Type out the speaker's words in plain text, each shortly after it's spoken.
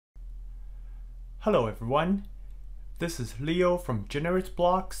Hello everyone, this is Leo from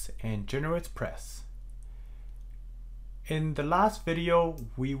GenerateBlocks and GeneratePress. In the last video,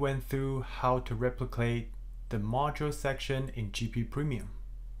 we went through how to replicate the module section in GP Premium.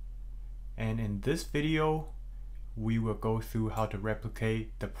 And in this video, we will go through how to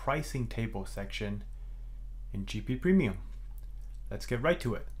replicate the pricing table section in GP Premium. Let's get right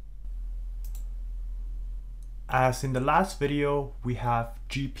to it. As in the last video, we have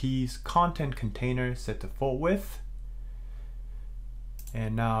GP's content container set to full width.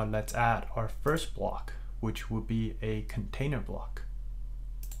 And now let's add our first block, which will be a container block.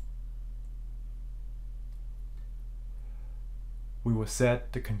 We will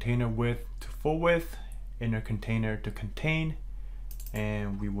set the container width to full width, inner container to contain,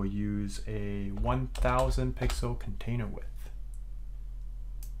 and we will use a 1000 pixel container width.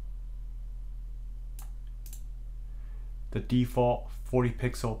 The default 40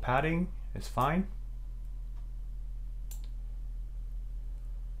 pixel padding is fine.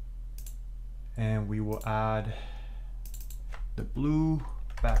 And we will add the blue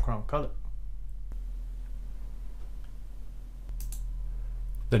background color.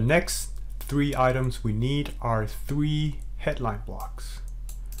 The next three items we need are three headline blocks.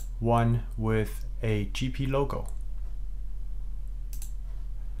 One with a GP logo.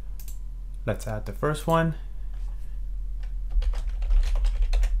 Let's add the first one.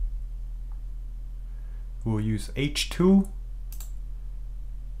 We'll use H2,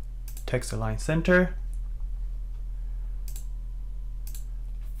 text align center,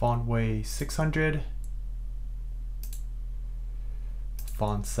 font weight 600,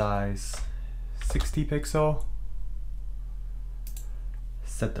 font size 60 pixel,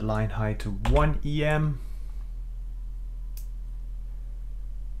 set the line height to 1 EM,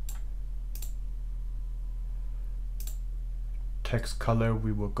 text color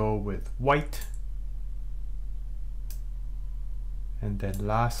we will go with white. And then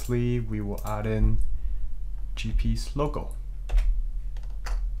lastly, we will add in GP's logo.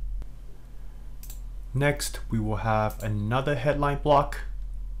 Next, we will have another headline block.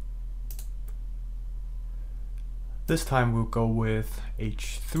 This time we'll go with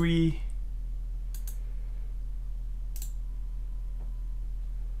H3.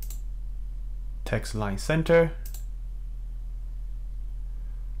 Text line center.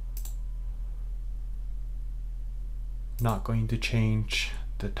 Not going to change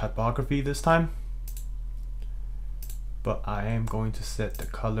the typography this time, but I am going to set the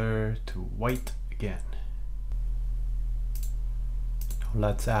color to white again.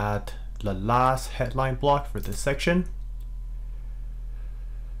 Let's add the last headline block for this section.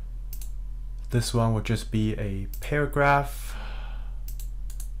 This one will just be a paragraph.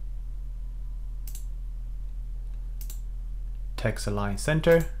 Text align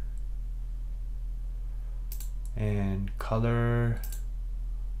center. And color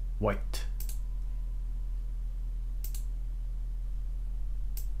white.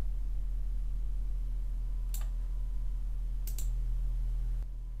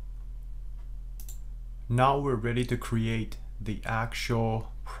 Now we're ready to create the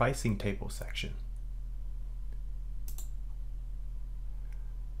actual pricing table section.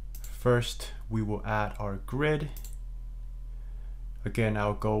 First, we will add our grid. Again,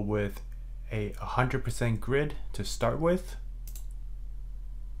 I'll go with a 100% grid to start with.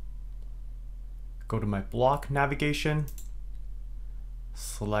 Go to my block navigation,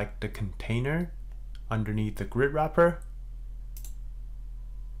 select the container underneath the grid wrapper,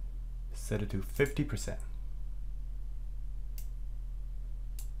 set it to 50%.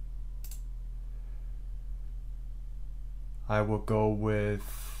 I will go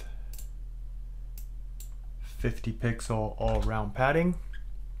with 50 pixel all round padding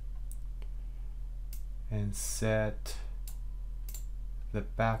and set the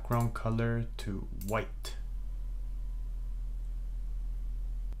background color to white.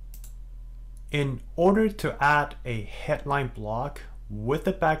 In order to add a headline block with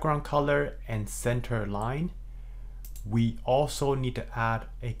the background color and center line, we also need to add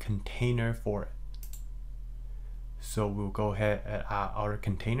a container for it. So we'll go ahead and add our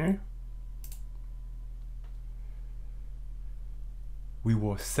container. We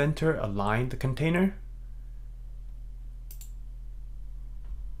will center align the container.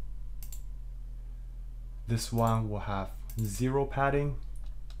 This one will have 0 padding.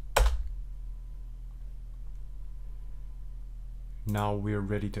 Now we're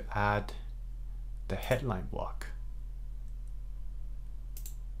ready to add the headline block.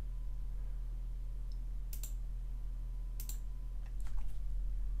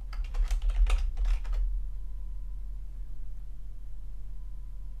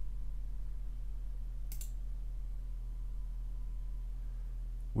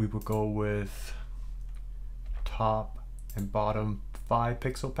 we will go with top and bottom 5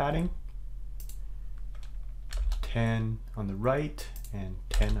 pixel padding, 10 on the right and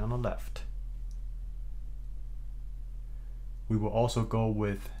 10 on the left. We will also go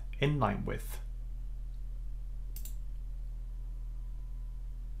with inline width.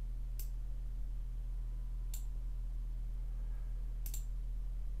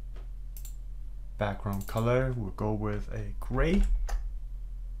 Background color, we'll go with a gray.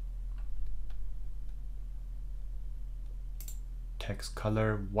 Text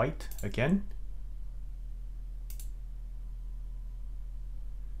color, white again.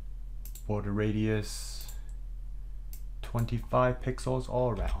 Border radius, 25 pixels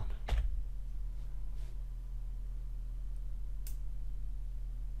all around.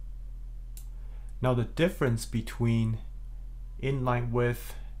 Now the difference between inline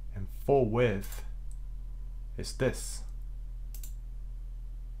width and full width is this.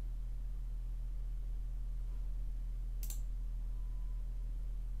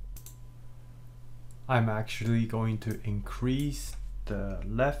 I'm actually going to increase the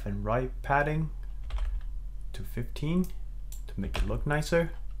left and right padding to 15 to make it look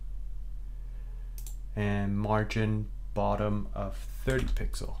nicer, and margin bottom of 30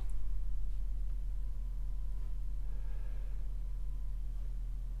 pixel.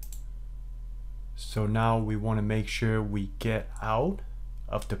 So now we want to make sure we get out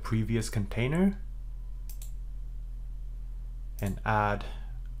of the previous container and add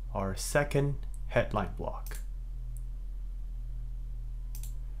our second headline block.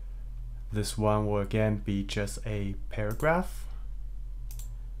 This one will again be just a paragraph,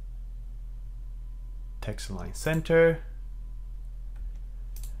 text align center,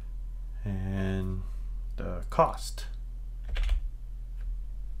 and the cost.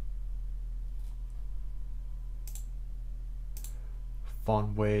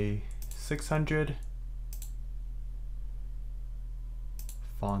 Font weight 600,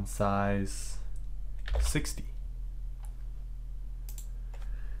 font size 60.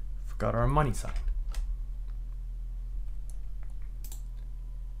 Forgot our money sign.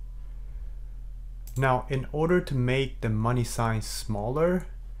 Now, in order to make the money sign smaller,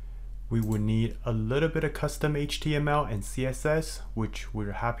 we would need a little bit of custom HTML and CSS, which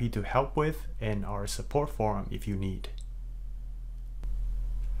we're happy to help with in our support forum if you need.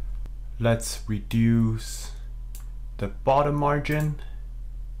 Let's reduce the bottom margin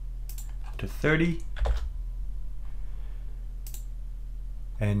to 30.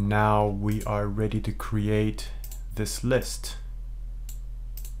 And now we are ready to create this list,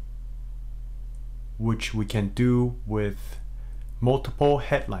 which we can do with multiple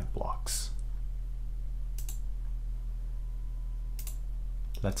headline blocks.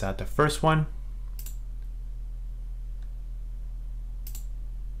 Let's add the first one.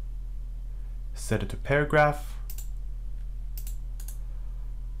 Set it to paragraph.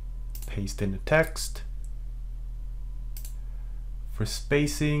 Paste in the text. For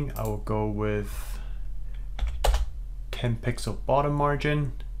spacing, I will go with 10 pixel bottom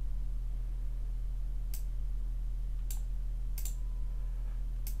margin.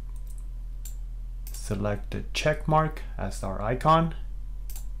 Select the check mark as our icon.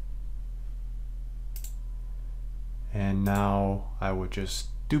 And now I will just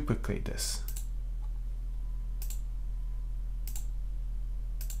duplicate this.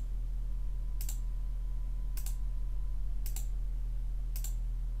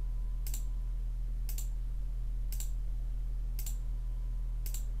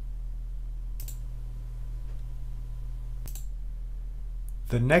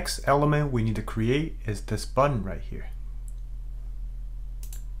 The next element we need to create is this button right here.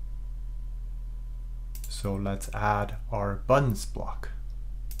 So let's add our buttons block.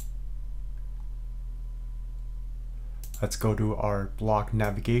 Let's go to our block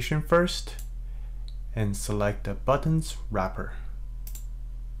navigation first and select the buttons wrapper.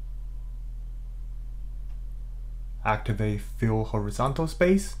 Activate fill horizontal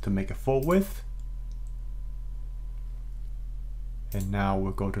space to make it full width. And now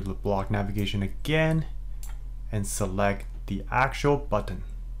we'll go to the block navigation again and select the actual button.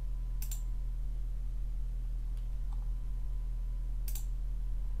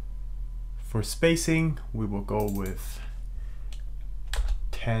 For spacing, we will go with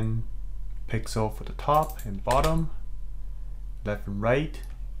 10 pixel for the top and bottom. Left and right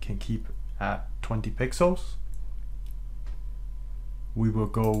can keep at 20 pixels. We will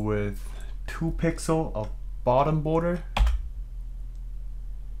go with 2 pixel of bottom border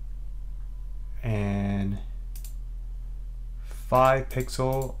and 5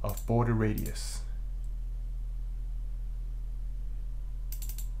 pixel of border radius.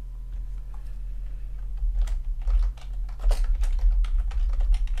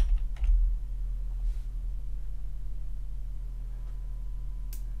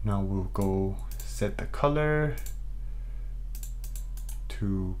 Now we'll go set the color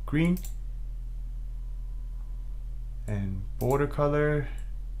to green and border color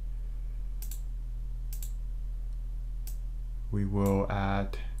we will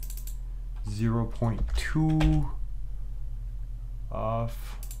add 0.2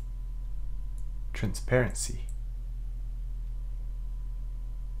 of transparency.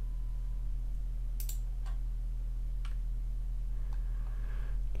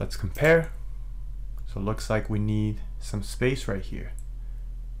 Let's compare. So it looks like we need some space right here,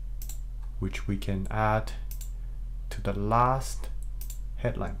 which we can add to the last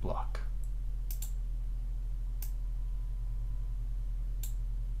headline block.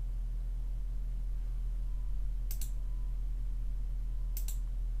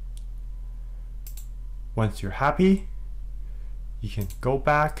 Once you're happy, you can go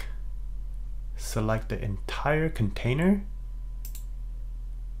back, select the entire container,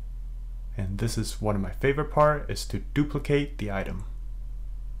 and this is one of my favorite part, is to duplicate the item.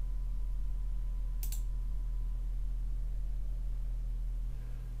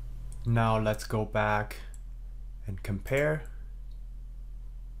 Now let's go back and compare.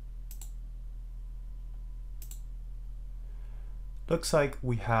 Looks like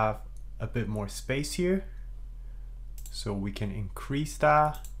we have a bit more space here, so we can increase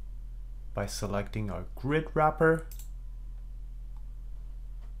that by selecting our grid wrapper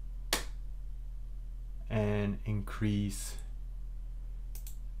and increase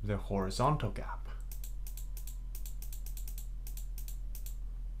the horizontal gap.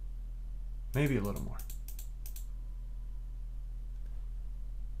 Maybe a little more.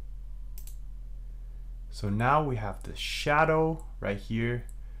 So now we have the shadow right here,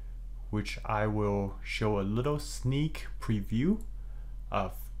 which I will show a little sneak preview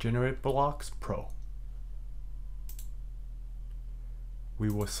of GenerateBlocks Pro. We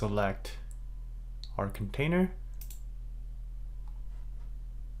will select our container,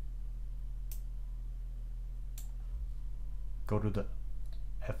 go to the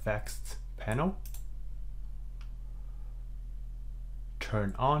effects panel,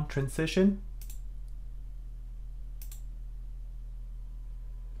 turn on transition,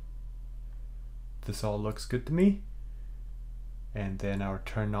 this all looks good to me, and then I'll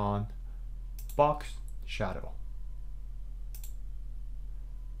turn on box shadow.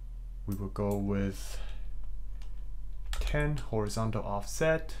 We will go with 10 horizontal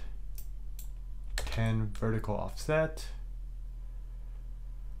offset, 10 vertical offset,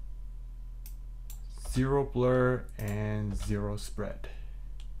 0 blur, and 0 spread.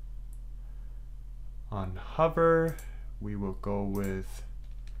 On hover, we will go with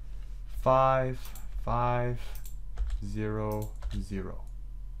 5, 5, 0, 0.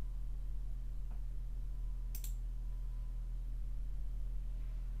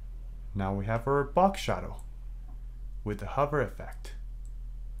 Now we have our box shadow with the hover effect.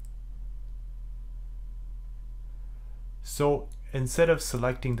 So instead of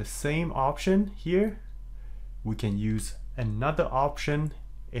selecting the same option here, we can use another option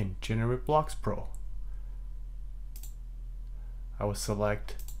in GenerateBlocks Pro. I will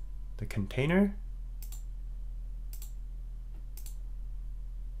select the container,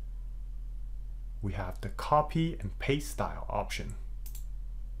 we have the copy and paste style option.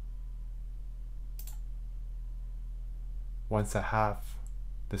 Once I have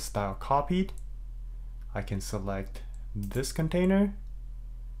the style copied, I can select this container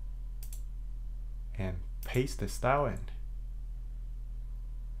and paste the style in.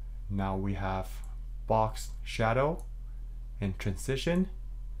 Now we have box shadow and transition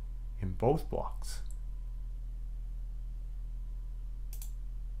in both blocks.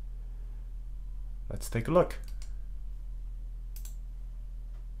 Let's take a look.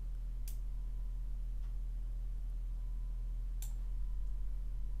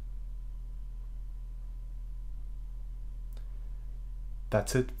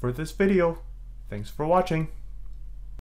 That's it for this video. Thanks for watching.